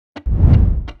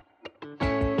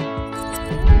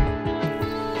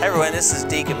Hey everyone, this is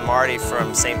Deacon Marty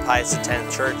from St. Pius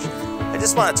X Church. I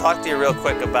just want to talk to you real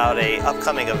quick about an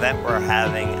upcoming event we're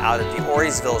having out at the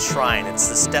Auriesville Shrine. It's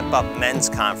the Step Up Men's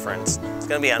Conference. It's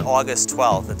going to be on August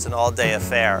 12th. It's an all-day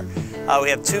affair. We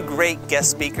have two great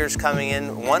guest speakers coming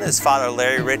in. One is Father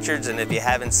Larry Richards, and if you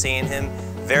haven't seen him,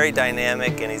 very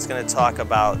dynamic, and he's going to talk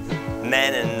about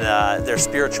men and their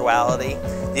spirituality.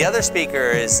 The other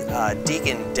speaker is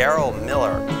Deacon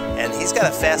Miller, and he's got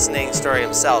a fascinating story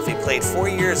himself. He played 4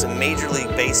 years in Major League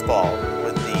Baseball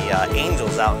with the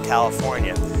Angels out in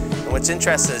California. And what's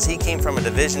interesting is he came from a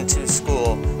Division II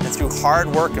school, and through hard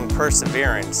work and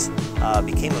perseverance,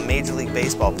 became a Major League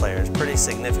Baseball player. It's a pretty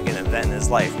significant event in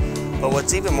his life. But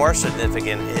what's even more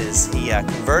significant is he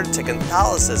converted to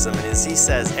Catholicism, and as he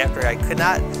says, after I could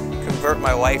not convert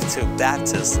my wife to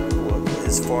baptism,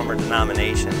 his former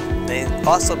denomination. And he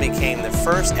also became the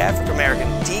first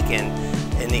African-American deacon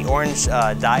in the Orange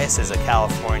Diocese of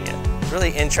California. It's really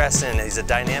interesting. He's a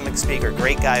dynamic speaker,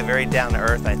 great guy, very down to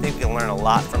earth. I think we can learn a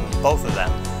lot from both of them.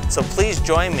 So please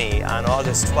join me on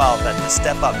August 12th at the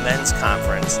Step Up Men's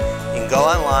Conference. You can go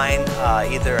online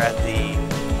either at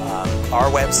our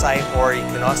website, or you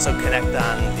can also connect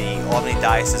on the Albany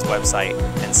Diocese website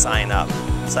and sign up.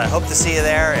 So I hope to see you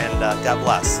there, and God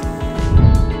bless.